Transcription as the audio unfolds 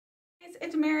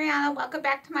it's Mariana. Welcome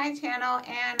back to my channel,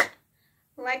 and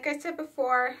like I said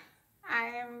before, I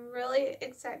am really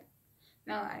excited.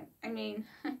 I'm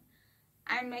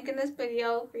making this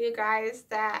video for you guys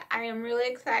that I am really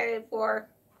excited for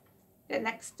the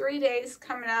next 3 days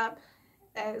coming up.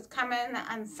 That is coming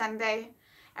on Sunday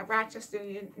at Rochester,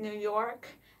 New York.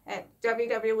 At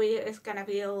WWE is going to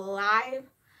be live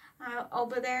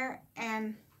over there,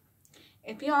 and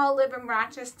if you all live in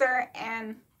Rochester,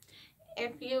 and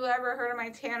if you ever heard of my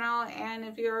channel, and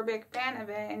if you're a big fan of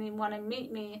it and you want to meet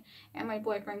me and my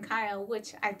boyfriend Kyle,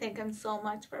 which I thank him so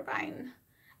much for buying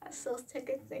us those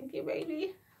tickets, thank you,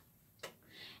 baby.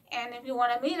 And if you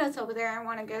want to meet us over there and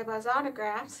want to give us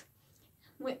autographs,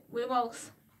 we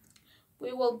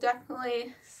will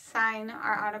definitely sign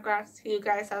our autographs to you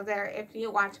guys out there if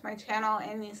you watch my channel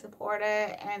and you support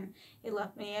it and you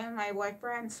love me and my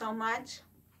boyfriend so much.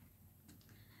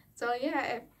 So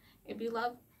yeah, if you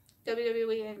love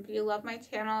WWE and if you love my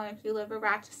channel, if you live in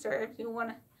Rochester, if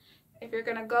you're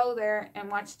gonna go there and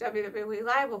watch WWE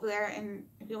live over there, and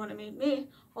if you want to meet me,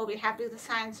 we'll be happy to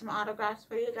sign some autographs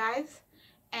for you guys.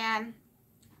 And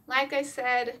like I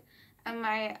said in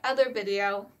my other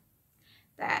video,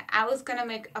 that I was gonna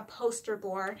make a poster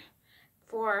board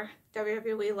for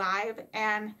WWE live,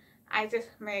 and I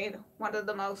just made one of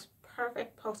the most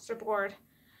perfect poster board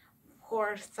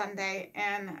for Sunday.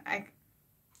 And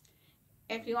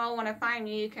if you all want to find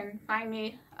me, you can find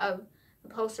me of the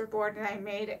poster board that I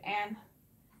made. And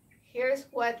here's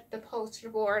what the poster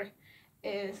board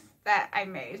is that I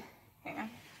made. Hang on,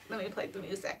 let me play the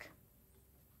music.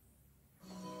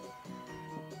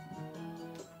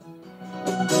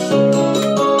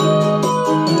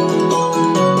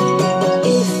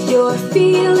 If you're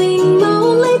feeling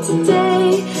lonely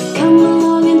today, come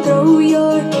along and throw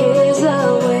your cares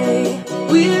away.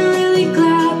 We're really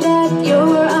glad that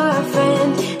you're our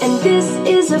friend, and this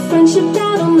is a friendship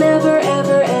that'll never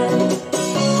ever end.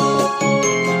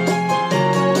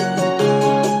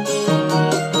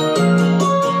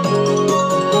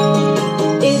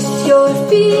 If you're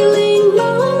feeling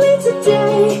lonely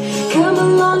today, come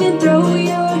along and throw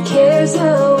your cares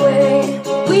away.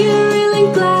 We're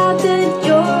really glad that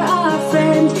you're our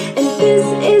friend, and this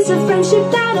is a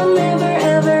friendship that'll never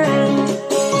ever end.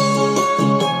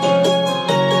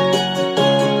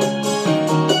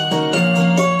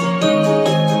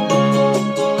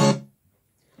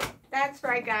 That's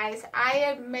right, guys. I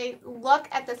have made, look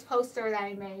at this poster that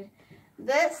I made.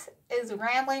 This is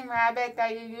Rambling Rabbit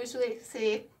that you usually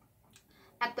see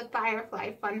at the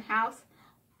Firefly Funhouse.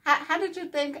 How did you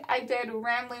think I did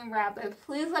Rambling Rabbit?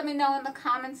 Please let me know in the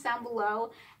comments down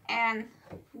below. And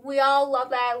we all love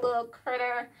that little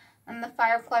critter in the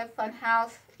Firefly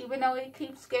Funhouse, even though he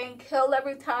keeps getting killed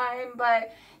every time,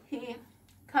 but he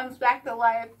comes back to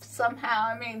life somehow.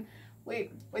 I mean,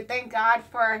 we thank God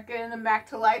for getting him back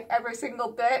to life every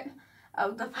single bit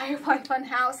of the Firefly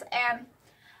Funhouse. And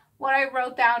what I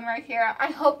wrote down right here,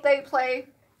 I hope they play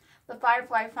the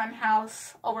Firefly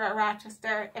Funhouse over at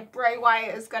Rochester if Bray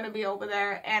Wyatt is going to be over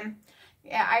there. And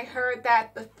yeah, I heard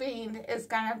that The Fiend is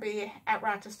going to be at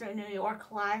Rochester, New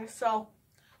York live. So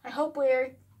I hope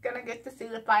we're going to get to see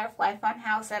the Firefly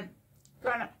Funhouse. And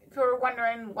if you're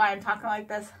wondering why I'm talking like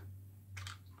this,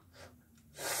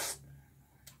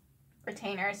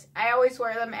 retainers. I always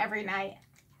wear them every night.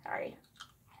 Sorry.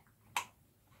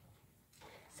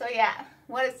 So yeah,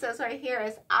 what it says right here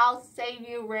is, I'll save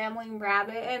you, Rambling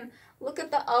Rabbit. And look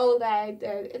at the O that I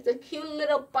did. It's a cute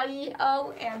little bunny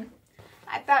O, and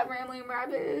I thought Rambling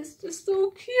Rabbit is just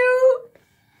so cute.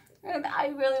 And I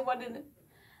really want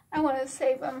to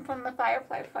save him from the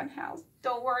Firefly Funhouse.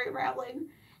 Don't worry, Rambling.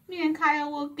 Me and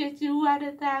Kyle will get you out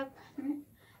of that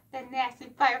nasty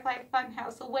Firefly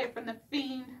Funhouse, away from the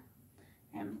Fiend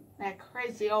and that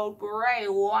crazy old Bray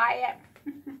Wyatt.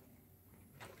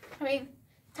 I mean,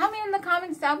 tell me in the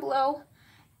comments down below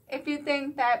if you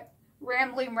think that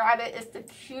Rambling Rabbit is the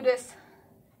cutest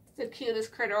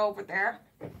critter over there.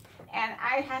 And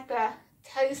I have to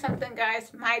tell you something,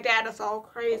 guys. My dad is all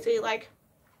crazy. Like,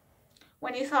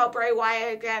 when he saw Bray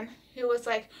Wyatt again, he was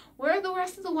like, where are the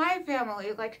rest of the Wyatt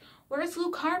family? Like, where's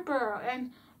Luke Harper?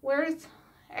 And where's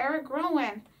Eric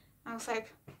Rowan? I was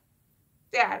like,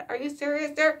 Dad, are you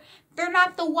serious? They're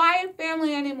not the Wyatt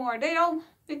family anymore. They don't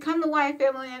become the Wyatt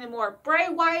family anymore. Bray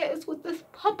Wyatt is with his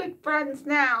puppet friends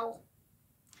now.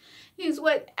 He's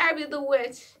with Abby the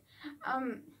Witch,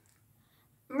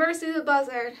 Mercy the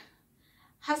Buzzard,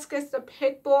 Huskus the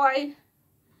Pig Boy,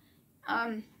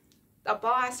 the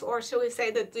Boss, or should we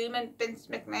say the Demon, Vince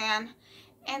McMahon,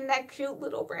 and that cute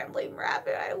little Rambling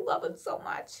Rabbit. I love him so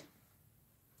much.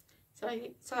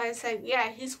 So I said, yeah,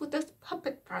 he's with his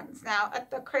puppet friends now at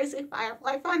the Crazy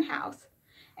Firefly Funhouse.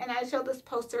 And I showed this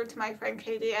poster to my friend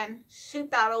Katie, and she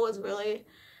thought it was really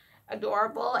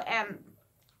adorable, and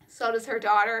so does her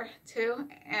daughter too.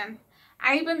 And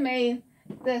I even made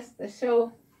this to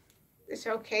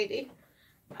show Katie,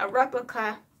 a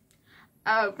replica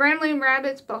of Rambling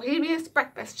Rabbit's Bohemian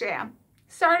Breakfast Jam.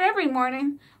 Start every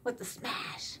morning with a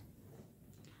smash.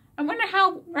 I wonder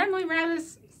how Rambling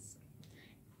Rabbits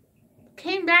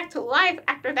came back to life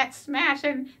after that smash,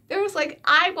 and there was like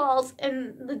eyeballs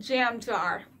in the jam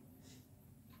jar.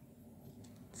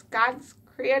 It's God's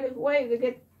creative way to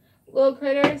get little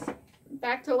critters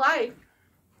back to life.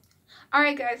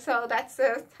 Alright guys, so that's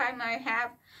the time I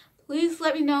have. Please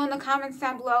let me know in the comments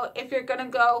down below if you're going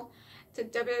to go to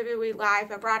WWE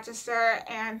Live at Rochester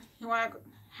and you want to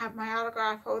have my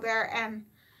autograph over there,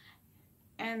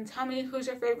 and tell me who's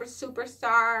your favorite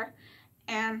superstar,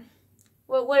 and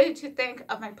what did you think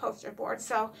of my poster board.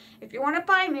 So if you want to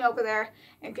find me over there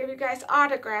and give you guys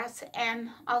autographs, and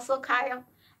also Kyle,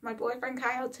 my boyfriend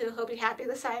Kyle too, he'll be happy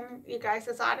to sign you guys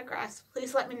as autographs.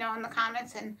 Please let me know in the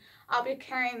comments, and I'll be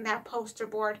carrying that poster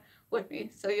board with me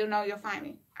so you'll know you'll find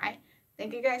me. Alright,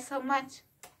 thank you guys so much.